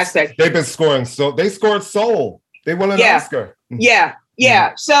 Fantastic. They've been scoring. They scored Soul. They won an Oscar.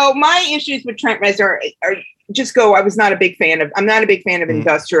 Yeah. So my issues with Trent Reznor are I'm not a big fan of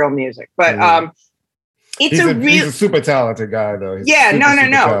industrial music, but he's a super talented guy though.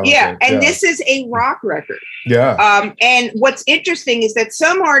 No. Yeah. And this is a rock record. Yeah. And what's interesting is that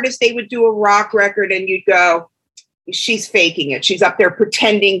some artists, they would do a rock record and you'd go, she's faking it. She's up there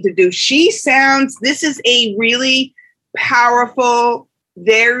pretending to do. This is a really powerful,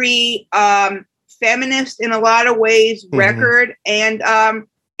 very feminist in a lot of ways record. And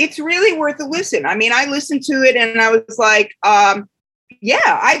it's really worth a listen. I mean, I listened to it and I was like, I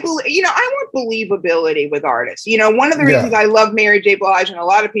want believability with artists. One of the reasons I love Mary J. Blige, and a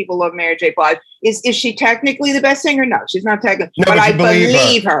lot of people love Mary J. Blige, is she technically the best singer? No, she's not technically. No, but I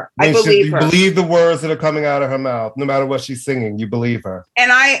believe her. I believe her. You believe the words that are coming out of her mouth, no matter what she's singing. You believe her.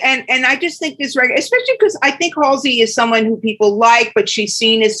 And I just think this record, especially because I think Halsey is someone who people like, but she's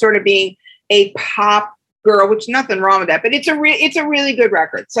seen as sort of being a pop girl, which nothing wrong with that. But it's a really good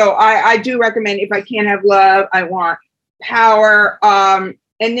record. So I do recommend If I Can't Have Love, I Want Power. And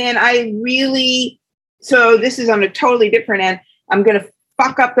then so this is on a totally different end. I'm going to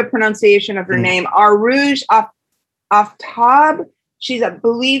fuck up the pronunciation of her name. Arooj Aftab. She's, I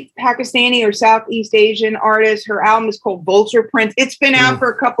believe, Pakistani or Southeast Asian artist. Her album is called Vulture Prince. It's been out for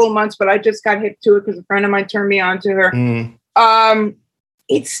a couple of months, but I just got hip to it because a friend of mine turned me on to her.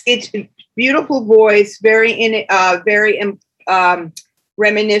 It's beautiful voice, very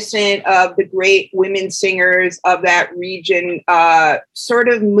reminiscent of the great women singers of that region, sort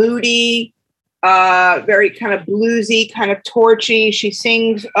of moody, very kind of bluesy, kind of torchy. She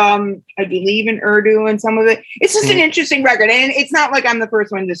sings, I believe, in Urdu and some of it. It's just an interesting record. And it's not like I'm the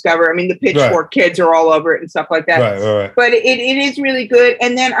first one to discover. I mean, the Pitchfork kids are all over it and stuff like that. Right. But it is really good.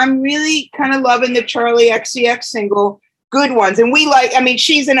 And then I'm really kind of loving the Charlie XCX single, Good Ones. And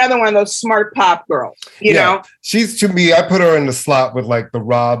she's another one of those smart pop girls, you know? She's, to me, I put her in the slot with like the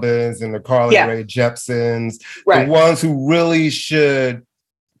Robins and the Carly Rae Jepsons, the ones who really should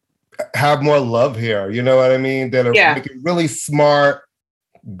have more love here. You know what I mean? That are making really smart,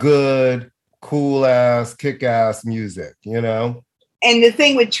 good, cool ass, kick ass music, you know? And the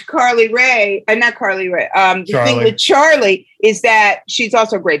thing with Carly Rae, thing with Charlie is that she's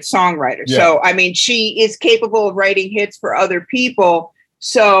also a great songwriter. Yeah. So, I mean, she is capable of writing hits for other people.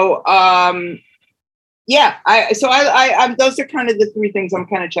 So, Yeah, I'm those are kind of the three things I'm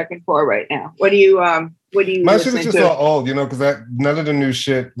kind of checking for right now. What do you My shit is just all old, because none of the new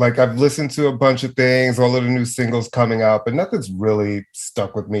shit, like I've listened to a bunch of things, all of the new singles coming out, but nothing's really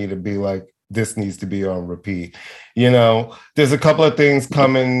stuck with me to be like, this needs to be on repeat. There's a couple of things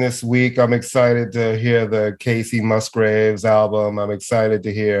coming this week. I'm excited to hear the Casey Musgraves album. I'm excited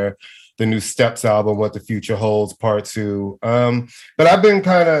to hear the new Steps album, What the Future Holds, Part 2. But I've been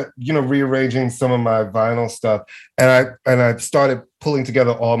kind of, rearranging some of my vinyl stuff. And I started pulling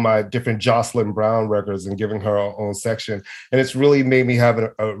together all my different Jocelyn Brown records and giving her her own section. And it's really made me have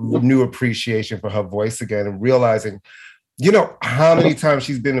a new appreciation for her voice again and realizing, how many times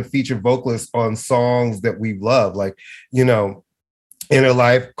she's been a featured vocalist on songs that we love. Like, In Her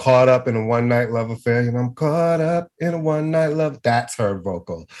Life, Caught Up in a One-Night Love Affair. I'm caught up in a one-night love. That's her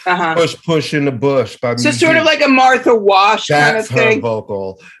vocal. Push, Push in the Bush. By so sort of like a Martha Wash kind of thing. That's her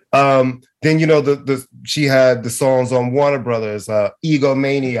vocal. Then, she had the songs on Warner Brothers,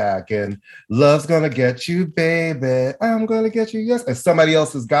 Egomaniac and Love's Gonna Get You, Baby. I'm Gonna Get You, Yes. And somebody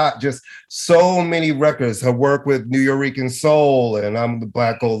else has got just so many records. Her work with New Yorican Soul and I'm the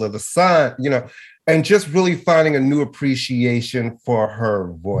Black Gold of the Sun, and just really finding a new appreciation for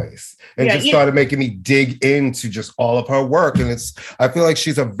her voice. And started making me dig into just all of her work. And I feel like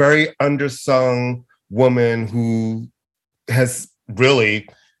she's a very undersung woman who has really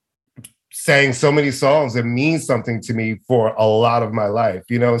sang so many songs that mean something to me for a lot of my life,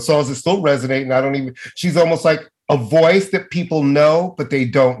 songs that still resonate. And she's almost like a voice that people know, but they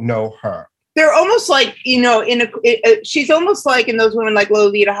don't know her. They're almost like, she's almost like in those women like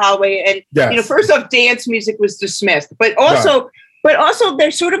Lolita Holloway. And, first off, dance music was dismissed, but also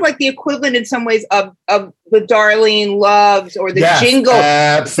they're sort of like the equivalent in some ways of the Darlene Loves or the jingle.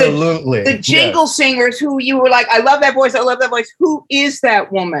 Absolutely. The jingle singers who you were like, I love that voice. Who is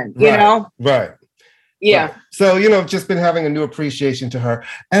that woman? Right. Yeah. Right. So, just been having a new appreciation to her.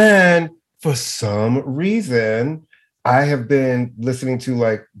 And for some reason, I have been listening to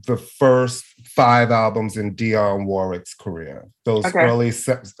like the first 5 albums in Dionne Warwick's career, those early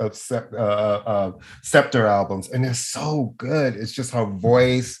Scepter albums, and they're so good. It's just her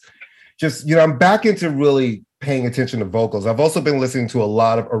voice. Just, I'm back into really paying attention to vocals. I've also been listening to a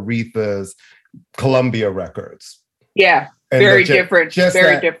lot of Aretha's Columbia records. Yeah, and very different.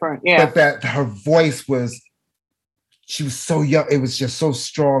 Different. Yeah, but that her voice she was so young. It was just so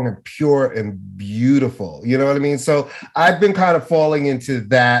strong and pure and beautiful. You know what I mean? So I've been kind of falling into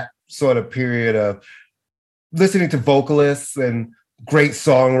that sort of period of listening to vocalists and great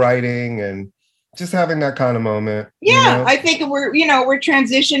songwriting and just having that kind of moment. Yeah, I think we're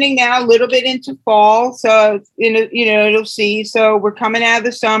transitioning now a little bit into fall. So, it'll see. So we're coming out of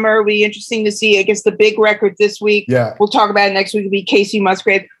the summer. It'll be interesting to see, I guess, the big record this week. Yeah. We'll talk about it next week. It'll be Casey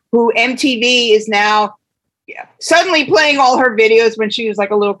Musgrave, who MTV is now suddenly playing all her videos when she was like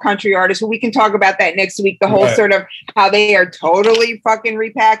a little country artist. So we can talk about that next week. The whole sort of how they are totally fucking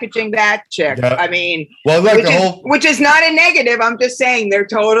repackaging that chick. Yeah. I mean, which is not a negative. I'm just saying they're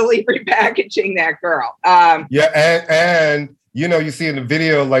totally repackaging that girl. And you see in the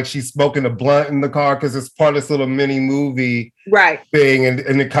video, like she's smoking a blunt in the car because it's part of this little mini movie thing. And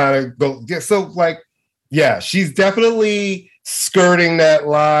it kind of goes, she's definitely skirting that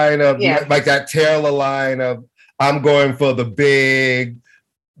line of like that Taylor line of I'm going for the big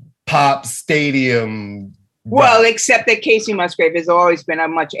pop stadium. Well, except that Casey Musgrave has always been a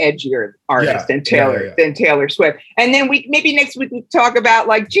much edgier artist than Taylor Swift. And then maybe next week we talk about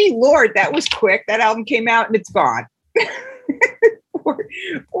like, gee, Lord, that was quick. That album came out and it's gone.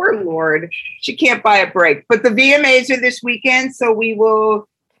 Poor Lord. She can't buy a break. But the VMAs are this weekend, so we will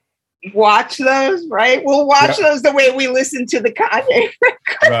watch those, right? We'll watch those the way we listen to the Kanye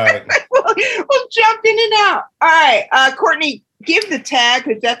record. Right. we'll jump in and out. All right, Courtney, give the tag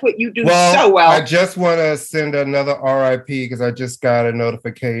because that's what you do so well. I just want to send another RIP because I just got a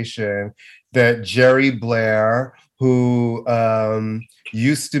notification that Jerry Blair, who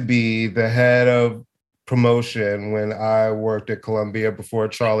used to be the head of promotion when I worked at Columbia before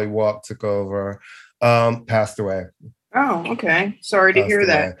Charlie Walk took over, passed away. Oh, okay. Sorry to hear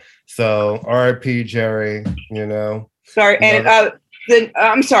that. So R.I.P. Jerry, Sorry. And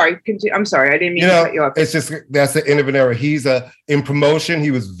I'm sorry. I'm sorry. I didn't mean to cut you off. It's just, that's the end of an era. In promotion,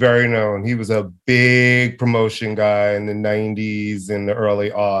 he was very known. He was a big promotion guy in the 90s and the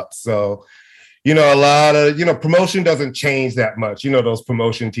early aughts. So, a lot of, promotion doesn't change that much. Those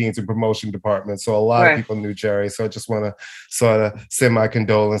promotion teams and promotion departments. So a lot of people knew Jerry. So I just want to sort of send my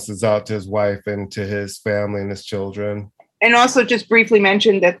condolences out to his wife and to his family and his children. And also just briefly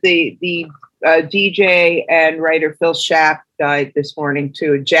mention that the DJ and writer Phil Schaap died this morning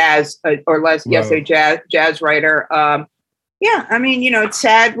too. Jazz writer. Yeah, I mean, it's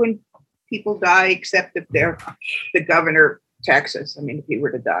sad when people die, except if they're the governor of Texas. I mean, if he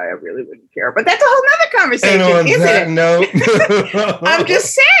were to die, I really wouldn't care. But that's a whole nother conversation, isn't it? I'm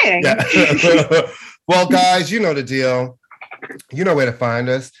just saying. Yeah. Well, guys, you know the deal. You know where to find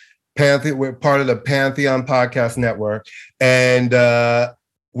us. We're part of the Pantheon Podcast Network. And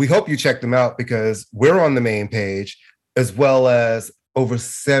we hope you check them out because we're on the main page, as well as over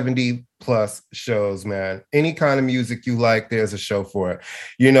 70 plus shows, man. Any kind of music you like, there's a show for it.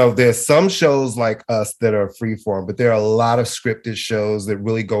 There's some shows like us that are freeform, but there are a lot of scripted shows that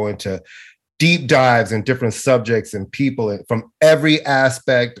really go into deep dives in different subjects and people from every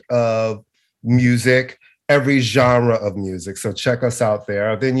aspect of music, every genre of music. So check us out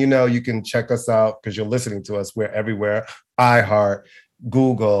there. Then, you can check us out because you're listening to us. We're everywhere. iHeart,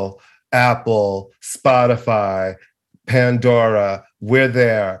 Google, Apple, Spotify, Pandora, we're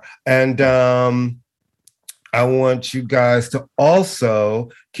there. And I want you guys to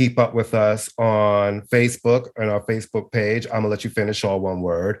also keep up with us on Facebook and our Facebook page. I'm gonna let you finish, all one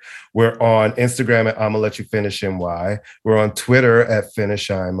word. We're on Instagram at I'm gonna let you finish NY. We're on Twitter at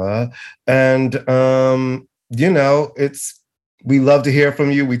FinishIma. And we love to hear from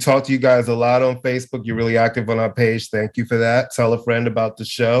you. We talk to you guys a lot on Facebook. You're really active on our page. Thank you for that. Tell a friend about the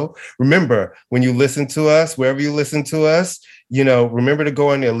show. Remember, when you listen to us, wherever you listen to us, remember to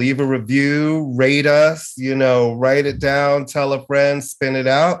go in there, leave a review, rate us, write it down, tell a friend, spin it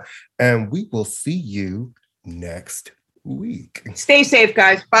out, and we will see you next week. Stay safe,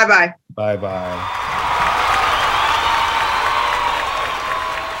 guys. Bye-bye. Bye-bye.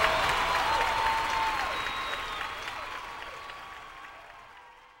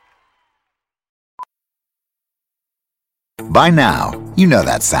 By now, you know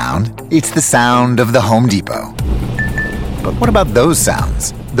that sound. It's the sound of the Home Depot. But what about those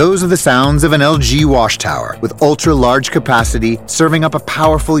sounds? Those are the sounds of an LG wash tower with ultra-large capacity, serving up a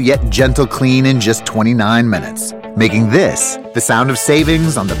powerful yet gentle clean in just 29 minutes. Making this the sound of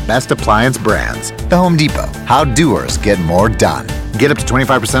savings on the best appliance brands. The Home Depot. How doers get more done. Get up to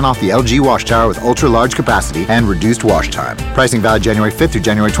 25% off the LG wash tower with ultra-large capacity and reduced wash time. Pricing valid January 5th through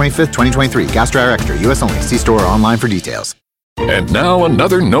January 25th, 2023. Gas Dryer Extra. U.S. only. See store or online for details. And now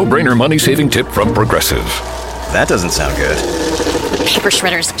another no-brainer money-saving tip from Progressive. That doesn't sound good. The paper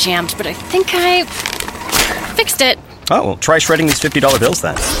shredder's jammed, but I think I fixed it. Oh, well, try shredding these $50 bills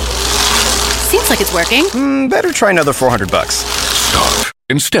then. Seems like it's working. Better try another $400. Stop.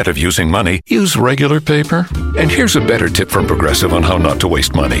 Instead of using money, use regular paper. And here's a better tip from Progressive on how not to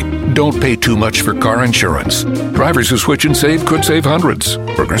waste money. Don't pay too much for car insurance. Drivers who switch and save could save hundreds.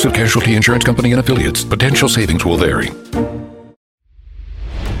 Progressive Casualty Insurance Company and Affiliates. Potential savings will vary.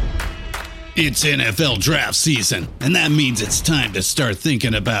 It's NFL draft season, and that means it's time to start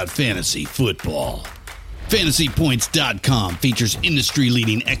thinking about fantasy football. FantasyPoints.com features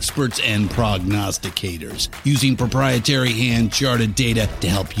industry-leading experts and prognosticators using proprietary hand-charted data to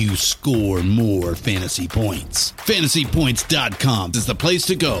help you score more fantasy points. FantasyPoints.com is the place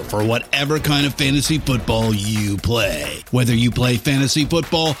to go for whatever kind of fantasy football you play. Whether you play fantasy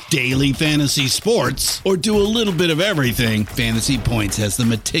football, daily fantasy sports, or do a little bit of everything, Fantasy Points has the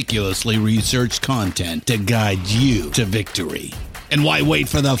meticulously researched content to guide you to victory. And why wait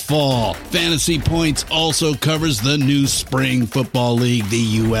for the fall? Fantasy Points also covers the new spring football league,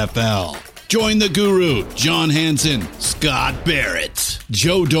 the UFL. Join the guru, John Hansen, Scott Barrett,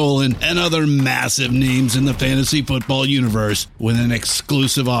 Joe Dolan, and other massive names in the fantasy football universe with an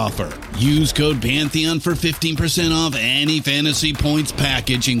exclusive offer. Use code Pantheon for 15% off any Fantasy Points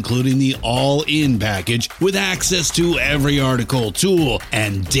package, including the all-in package, with access to every article, tool,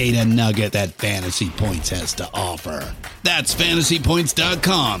 and data nugget that Fantasy Points has to offer. That's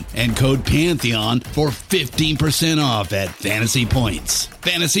FantasyPoints.com and code Pantheon for 15% off at Fantasy Points.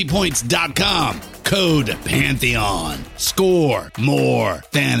 FantasyPoints.com, code Pantheon. Score more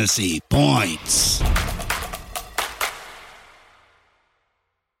fantasy points.